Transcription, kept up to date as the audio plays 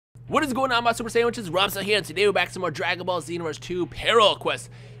What is going on, my Super Sandwiches? Robson here, and today we're back to some more Dragon Ball Xenoverse 2 Parallel Quest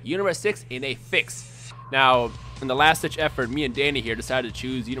Universe 6 in a fix. Now, in the last-ditch effort, me and Danny here decided to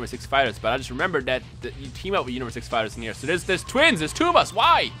choose Universe 6 fighters, but I just remembered that you team up with Universe 6 fighters in here. So there's twins, there's two of us.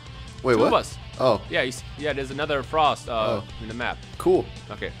 Why? Wait, two what? of us. Oh. Yeah, yeah. There's another Frost in the map. Cool.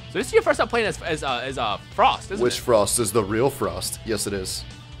 Okay, so this is your first time playing as Frost, isn't it? Which Frost is the real Frost? Yes, it is.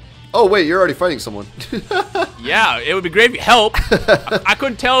 Oh wait, you're already fighting someone. Yeah, it would be great if you help. I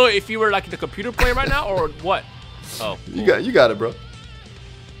couldn't tell if you were like the computer player right now or what. Oh, cool. You got it, bro.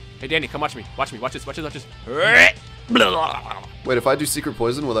 Hey Danny, come watch me. Watch me. Watch this. Watch this. Watch this. Wait, if I do secret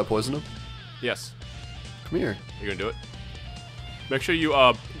poison, will that poison him? Yes. Come here. You're gonna do it. Make sure you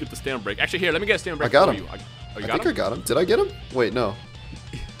get the stand break. Actually, here, let me get a stand break. I got him. You. I think I got him. Did I get him? Wait, no.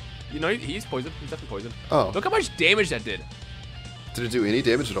 You know he's poisoned. He's definitely poisoned. Oh. Look how much damage that did. Did it do any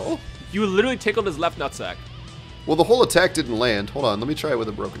damage at all? You literally tickled his left nutsack. Well, the whole attack didn't land. Hold on, let me try it with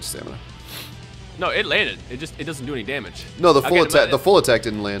a broken stamina. No, it landed. It doesn't do any damage. No, the full attack. The full attack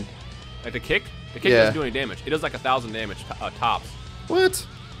didn't land. Like the kick? The kick Yeah. doesn't do any damage. It does like 1,000 damage tops. What?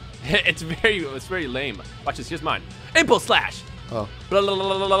 It's very lame. Watch this. Here's mine. Impulse slash. Oh.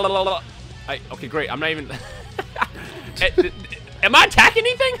 Okay, great. I'm not even. Am I attacking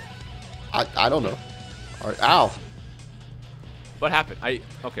anything? I don't know. All right. Ow. What happened? Okay.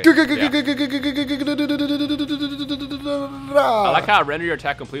 I I like how I rendered your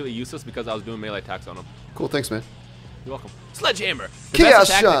attack completely useless because I was doing melee attacks on him. Cool, thanks, man. You're welcome. Sledgehammer. The Chaos best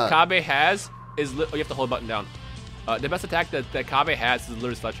attack shot. that Cabba has is you have to hold the button down. The best attack that Cabba has is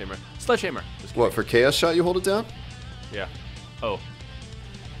literally Sledgehammer. Sledgehammer. Just What, for chaos shot you hold it down? Yeah. Oh.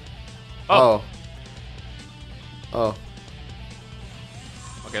 Oh. Oh.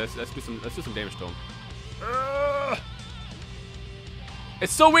 Okay, let's do some damage to him.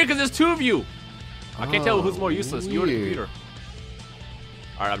 It's so weird because there's two of you. I can't tell who's more useless, you or the computer.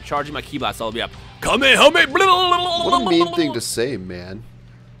 All right, I'm charging my key blast. I'll be up. Come in, help me! What a mean thing to say, man.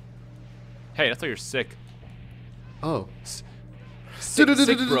 Hey, that's why you're sick. Oh. Sick,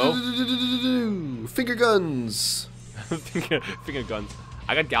 bro. Finger guns. Finger guns.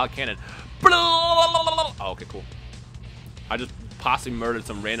 I got Gal Cannon. Oh, okay, cool. I just possibly murdered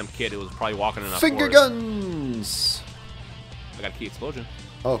some random kid who was probably walking in a Finger forest. guns. I got a key explosion.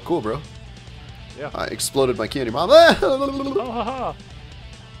 Oh, cool, bro. Yeah. I exploded my candy mom. Oh, ha, ha.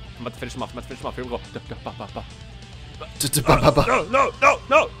 I'm about to finish him off. Here we go.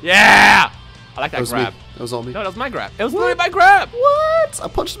 No. Yeah! I like that grab. Me. That was all me. No, that was my grab. It was literally my grab. What? I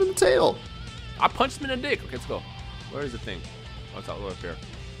punched him in the tail. I punched him in the dick. Okay, let's go. Where is the thing? Oh, it's all up here.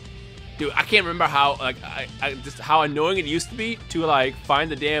 Dude, I can't remember how just how annoying it used to be to like find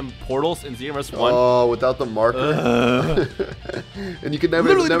the damn portals in Xenoverse 1. Oh, without the marker. And you could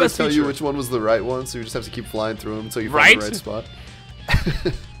never tell you which one was the right one, so you just have to keep flying through them until you find the right spot.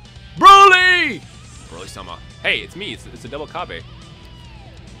 Broly! Broly-sama. Hey, it's me. It's a double Cabba.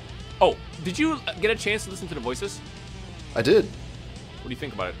 Oh, did you get a chance to listen to the voices? I did. What do you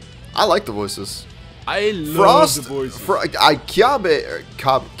think about it? I like the voices. I love the voices.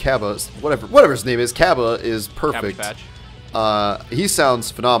 Cabba, whatever his name is, Cabba is perfect. He sounds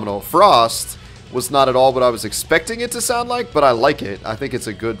phenomenal. Frost was not at all what I was expecting it to sound like, but I like it. I think it's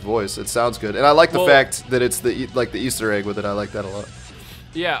a good voice. It sounds good, and I like the fact that it's the Easter egg with it. I like that a lot.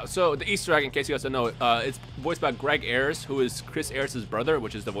 Yeah. So the Easter egg, in case you guys don't know, it's voiced by Greg Ayres, who is Chris Ayres' brother,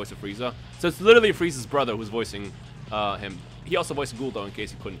 which is the voice of Frieza. So it's literally Frieza's brother who's voicing him. He also voiced Guldo, in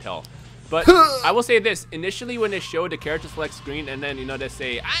case you couldn't tell. But I will say this: initially, when they showed the character select screen, and then they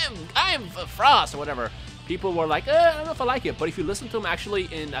say I am Frost or whatever, people were like, I don't know if I like it. But if you listen to him actually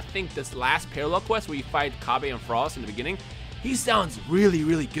in I think this last parallel quest where you fight Cabba and Frost in the beginning, he sounds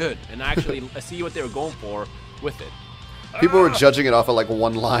really good. And I actually see what they were going for with it. People were judging it off of like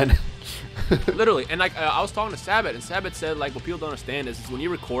one line. Literally, and like I was talking to Sabbath, and Sabbath said like what people don't understand is when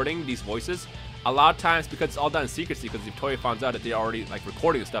you're recording these voices. A lot of times, because it's all done in secrecy, because if Toei finds out that they're already like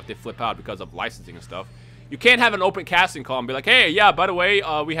recording and stuff, they flip out because of licensing and stuff. You can't have an open casting call and be like, hey, yeah, by the way,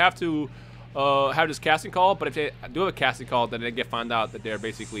 we have to have this casting call. But if they do have a casting call, then they found out that they're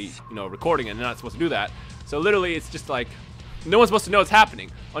basically recording it, and they're not supposed to do that. So literally, it's just like no one's supposed to know what's happening.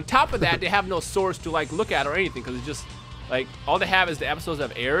 On top of that, they have no source to like look at or anything, because it's just like all they have is the episodes that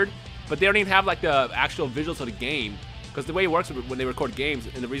have aired, but they don't even have like the actual visuals of the game. Because the way it works when they record games,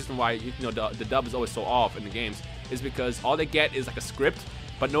 and the reason why the dub is always so off in the games, is because all they get is like a script,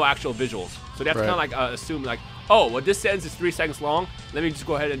 but no actual visuals. So they have to kind of like assume like, oh, well this sentence is 3 seconds long. Let me just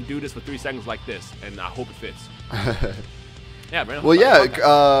go ahead and do this for 3 seconds like this, and I hope it fits. Yeah, man. Well, yeah,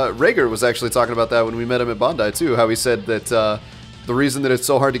 Rager was actually talking about that when we met him at Bandai too. How he said that the the reason that it's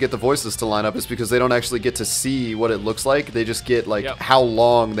so hard to get the voices to line up is because they don't actually get to see what it looks like. They just get like how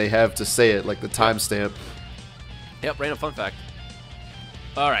long they have to say it, like the timestamp. Yep, random fun fact.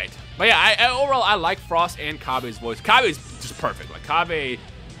 All right, but yeah, overall I like Frost and Cabba's voice. Cabba's just perfect. Like Cabba,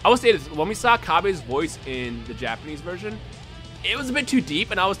 I would say this, when we saw Cabba's voice in the Japanese version, it was a bit too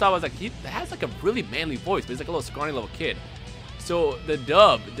deep, and I always thought, I was like, he has like a really manly voice, but he's like a little scrawny little kid. So the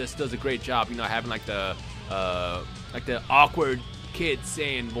dub just does a great job, you know, having like the awkward kid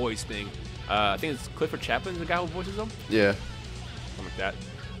saying voice thing. I think it's Clifford Chaplin's the guy who voices him. Yeah. Something like that.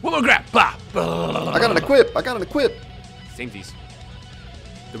 One more grab. Bah! I got an equip. I got an equip. Samesies.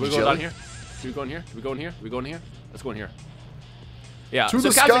 Did we go down here? Did we go in here? Did we go in here? Did we go in here? Let's go in here. Yeah. To so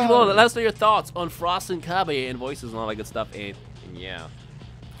the guys, sky. let us know your thoughts on Frost and Cabba and voices and all that good stuff. And yeah.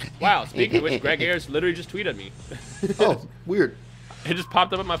 Wow. Speaking of which, Greg Ayers literally just tweeted me. Oh, weird. It just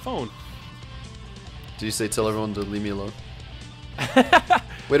popped up on my phone. Did you say tell everyone to leave me alone?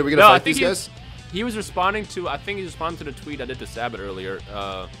 Wait, are we gonna fight these guys? He was responding to. I think he responded to the tweet I did to Sabbath earlier.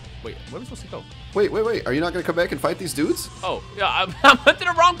 Wait, where are we supposed to go? Wait. Are you not gonna come back and fight these dudes? Oh, yeah, I went to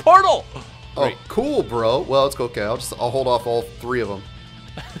the wrong portal. Oh, great. Cool, bro. Well, it's okay. I'll hold off all 3 of them.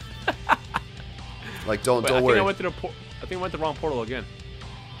 Like, don't worry. I think I went to the wrong portal again.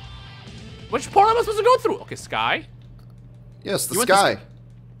 Which portal am I supposed to go through? Okay, Sky. Yes, the Sky.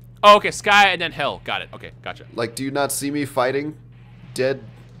 Oh, okay, Sky and then Hell. Got it. Okay, gotcha. Like, do you not see me fighting Dead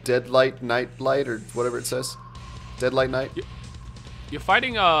Light, Night Light, or whatever it says? Dead Light Night? You're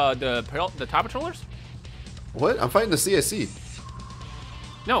fighting the Top Patrollers? What? I'm fighting the CSC.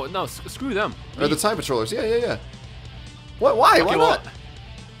 No, screw them. Or the Time Patrollers. Yeah. What? Why? Okay, Why not?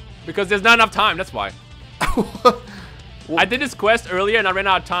 Because there's not enough time, that's why. Well, I did this quest earlier and I ran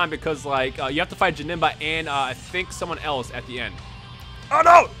out of time because like you have to fight Janemba and I think someone else at the end. Oh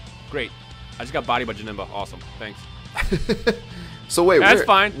no! Great. I just got bodied by Janemba. Awesome. Thanks. So wait, that's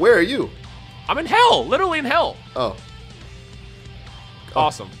fine. Where are you? I'm in hell. Literally in hell. Oh.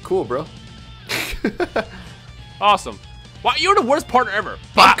 Awesome. Cool, bro. Awesome. Wow, you're the worst partner ever.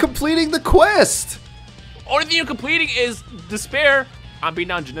 I'm completing the quest. Only thing you're completing is despair. I'm beating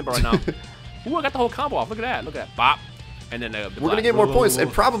down Janemba right now. Ooh, I got the whole combo off. Look at that. Look at that. Bop. And then we're gonna get more points and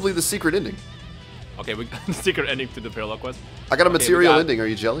probably the secret ending. Okay, we got the secret ending to the parallel quest. I got a material ending. Are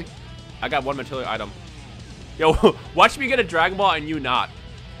you jelly? I got 1 material item. Yo, watch me get a Dragon Ball and you not.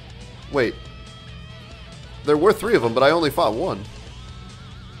 Wait. There were 3 of them, but I only fought 1.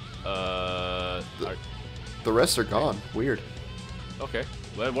 The rest are gone. Weird. Okay.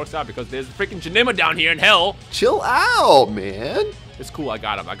 Well, it works out because there's freaking Janemba down here in hell. Chill out, man. It's cool. I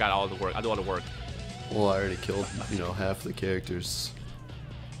got him. I got all the work. I do all the work. Well, I already killed, half the characters.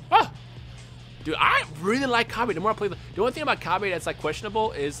 Ah! Dude, I really like Cabba. The more I play, the only thing about Cabba that's like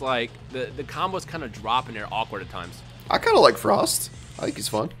questionable is like the combos kind of drop and they're awkward at times. I kind of like Frost. I think he's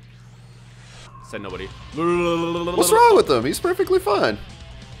fun. Said nobody. What's wrong with him? He's perfectly fine.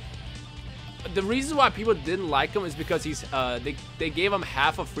 The reason why people didn't like him is because he's they gave him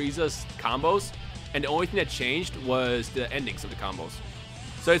half of Frieza's combos, and the only thing that changed was the endings of the combos.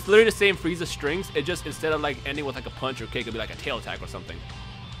 So it's literally the same Frieza strings. It just instead of like ending with like a punch or kick, it'd be like a tail attack or something.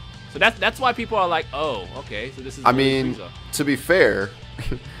 So that's why people are like, oh, okay, so this is. I mean, Frieza. To be fair,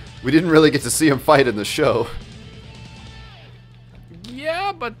 we didn't really get to see him fight in the show.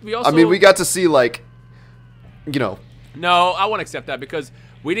 Yeah, but we also. I mean, we got to see like, No, I won't accept that because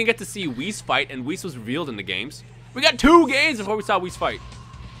we didn't get to see Whis fight, and Whis was revealed in the games. We got 2 games before we saw Whis fight.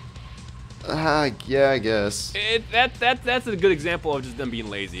 Yeah, I guess. That's a good example of just them being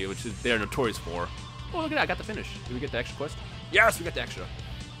lazy, which is they're notorious for. Oh, look at that! I got the finish. Did we get the extra quest? Yes, we got the extra.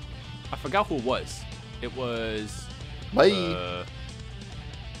 I forgot who it was. It was. Bye.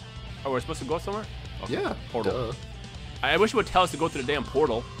 Oh, we're supposed to go somewhere? Okay. Yeah. Portal. Duh. I wish it would tell us to go through the damn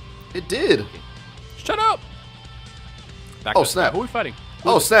portal. It did. Shut up. Oh snap! Who are we fighting?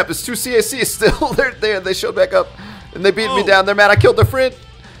 Oh snap! It's 2 CACs still. They're there. They showed back up, and they beat me down. They're mad. I killed their friend.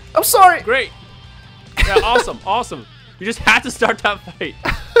 I'm sorry. Great. Yeah, awesome, awesome. You just had to start that fight.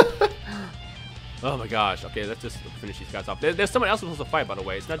 Oh my gosh. Okay, let's just finish these guys off. There's someone else supposed to fight, by the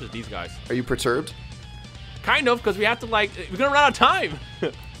way. It's not just these guys. Are you perturbed? Kind of, because we have to like. We're gonna run out of time.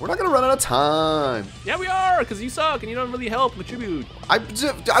 We're not gonna run out of time. Yeah, we are, because you suck and you don't really help with tribute. I've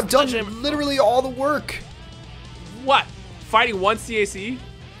done literally all the work. What? Fighting 1 CAC?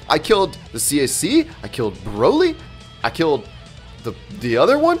 I killed the CAC. I killed Broly. I killed the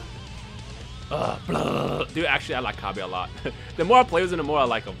other one. Dude, actually, I like Cabba a lot. The more I play with him, the more I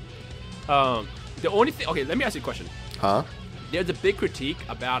like him. The only thing. Okay, let me ask you a question. Huh? There's a big critique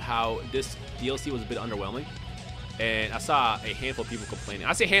about how this DLC was a bit underwhelming. and I saw a handful of people complaining.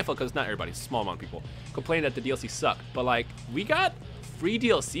 I say handful because it's not everybody, it's a small amount of people complaining that the DLC sucked. But like, we got free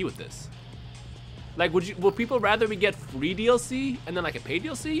DLC with this. Like, would people rather we get free DLC and then like a paid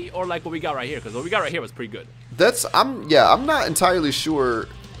DLC, or like what we got right here? Because what we got right here was pretty good. I'm not entirely sure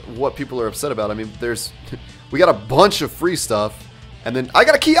what people are upset about. I mean, we got a bunch of free stuff, and then I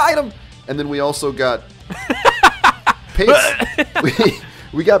got a key item, and then we also got paid.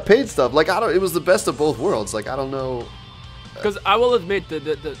 we got paid stuff. Like, it was the best of both worlds. Like, I don't know. Because I will admit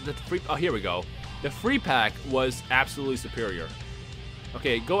the free. Oh, here we go. The free pack was absolutely superior.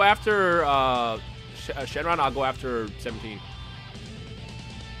 Okay, go after Shenron. I'll go after 17.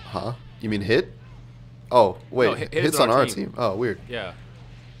 Huh? You mean Hit? Oh wait, no, Hit's on our team. Oh, weird. Yeah.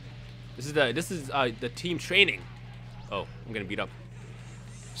 This is the team training. Oh, I'm getting beat up.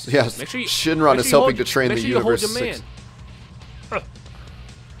 So, yeah, make sure Shinron is helping to train the Universe 6.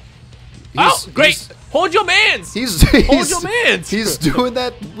 Oh, great! Hold your mans! Hold your mans! He's doing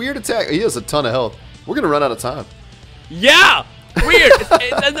that weird attack. He has a ton of health. We're gonna run out of time. Yeah! Weird!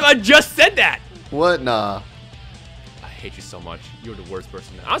 I just said that! What? Nah. I hate you so much. You're the worst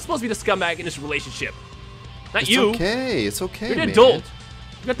person. I'm supposed to be the scumbag in this relationship. Not you. It's okay. It's okay, You're an man. adult.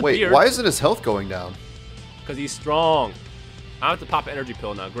 You got the Wait, beard. why isn't his health going down? Because he's strong. I have to pop an energy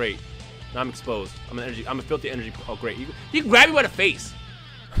pill now. Great. Now I'm exposed. I'm a filthy energy pill. Oh, great. You can grab me by the face.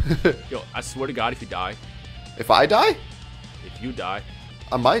 Yo, I swear to God, if you die. If I die? If you die.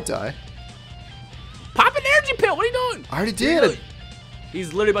 I might die. Pop an energy pill. What are you doing? I already did.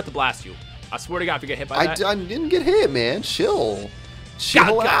 He's literally about to blast you. I swear to God, if you get hit by that. I didn't get hit, man. Chill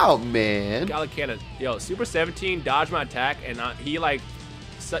out, man. Galacana. Yo, Super 17 dodged my attack, and he like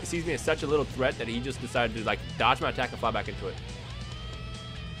sees me as such a little threat that he just decided to like dodge my attack and fly back into it.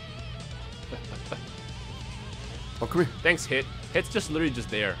 Oh, come here. Thanks, Hit. Hit's just literally just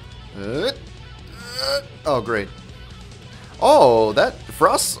there. Oh, great. Oh, that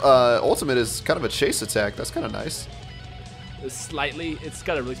Frost's ultimate is kind of a chase attack. That's kind of nice. Slightly. It's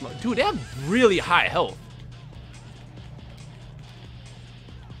got a really small. Dude, they have really high health.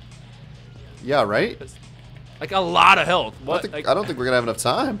 Yeah, right? Like a lot of health. What? I don't think we're gonna have enough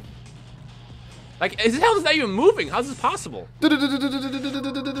time. Like, his health is not even moving. How's this possible? Did you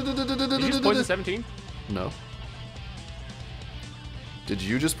just poison 17? No. Did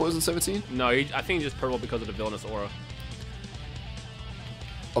you just poison 17? No, I think he just purple because of the villainous aura.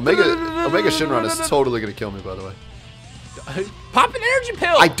 Omega Shinron is totally gonna kill me, by the way. Pop an energy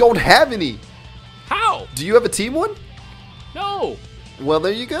pill! I don't have any! How? Do you have a team one? No! Well,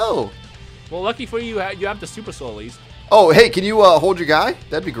 there you go. Well, lucky for you, you have the Super Soul at least. Oh, hey, can you hold your guy?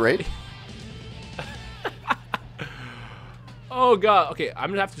 That'd be great. Oh, God. Okay, I'm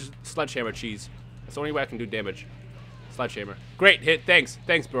gonna have to sledgehammer cheese. That's the only way I can do damage. Sledgehammer. Great hit. Thanks.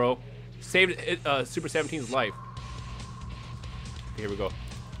 Thanks, bro. Saved Super 17's life. Okay, here we go.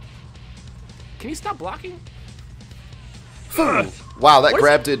 Can he stop blocking? Wow, that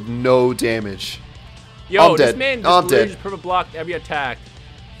grab did no damage. Yo, this man just literally just perfect blocked every attack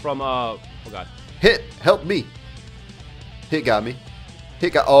from, oh God. Hit, help me. Hit got me.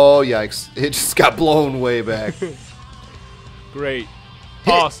 Hit got, oh yikes. It just got blown way back. Great.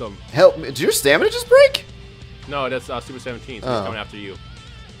 Hit. Awesome. Help me. Did your stamina just break? No, that's Super 17, so he's coming after you.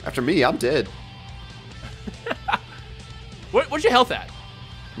 After me, I'm dead. What's your health at?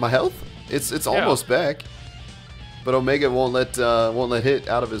 My health? It's almost back. But Omega won't let Hit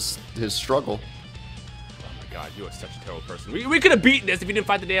out of his struggle. Oh my God, you are such a terrible person. We could have beaten this if you didn't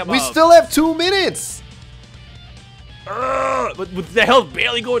fight the damn. We still have 2 minutes. But with the health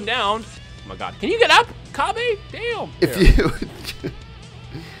barely going down. Oh my God, can you get up, Cabba? Damn. If you.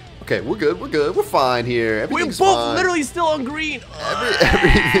 Okay, we're good. We're good. We're fine here. Everything's We're both fine. Literally still on green.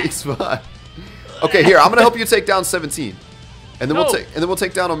 Everything's fine. Okay, here I'm gonna help you take down 17, and then we'll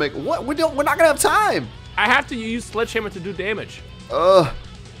take down Omega. What? We're not gonna have time. I have to use sledgehammer to do damage. I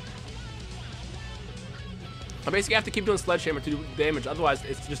basically have to keep doing sledgehammer to do damage. Otherwise,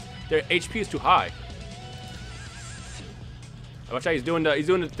 it's just their HP is too high. Watch out! He's doing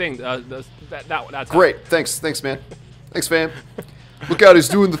the thing. That's great. Thanks, man. Thanks, fam. Look out! He's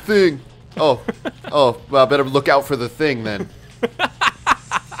doing the thing. Oh. Well, I better look out for the thing then. We're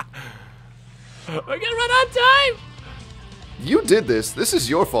gonna run out of time. You did this. This is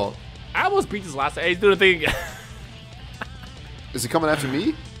your fault. I almost beat this last time. Hey, he's doing a thing again. Is he coming after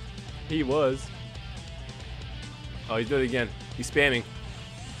me? He was. Oh, he's doing it again. He's spamming.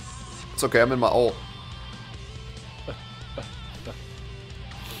 It's okay. I'm in my ult.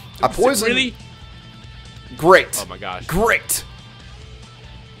 I poisoned. Really? Great. Oh my gosh. Great.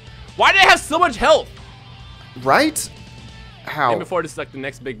 Why do they have so much health? Right? How? And before this is like the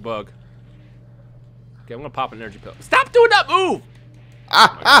next big bug. Okay, I'm gonna pop an energy pill. Stop doing that move!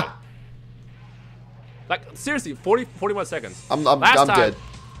 Like, seriously, 41 seconds. I'm time, dead.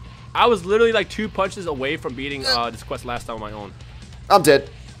 I was literally like 2 punches away from beating this quest last time on my own. I'm dead.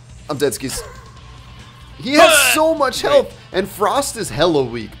 I'm dead, skis. He has so much health, and Frost is hella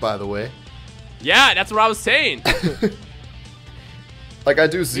weak, by the way. Yeah, that's what I was saying. Like, I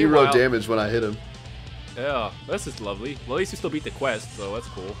do 0 damage when I hit him. Yeah, this is lovely. Well, at least you still beat the quest, so that's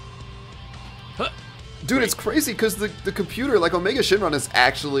cool. Dude, it's crazy because the computer, like Omega Shinron, is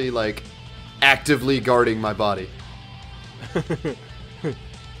actually like actively guarding my body. Can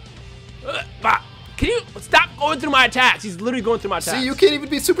you stop going through my attacks? He's literally going through my attacks. See, you can't even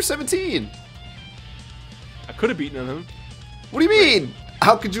beat Super 17. I could have beaten him. What do you mean?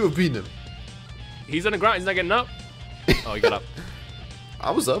 How could you have beaten him? He's on the ground. He's not getting up. Oh, he got up. I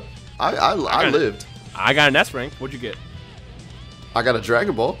was up. I lived. I got an S rank. What'd you get? I got a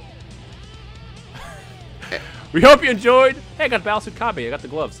Dragon Ball. We hope you enjoyed. Hey, I got Battlesuit Cabba. I got the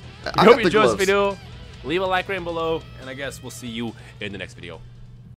gloves. We hope you enjoyed this video. Leave a like rating below, and I guess we'll see you in the next video.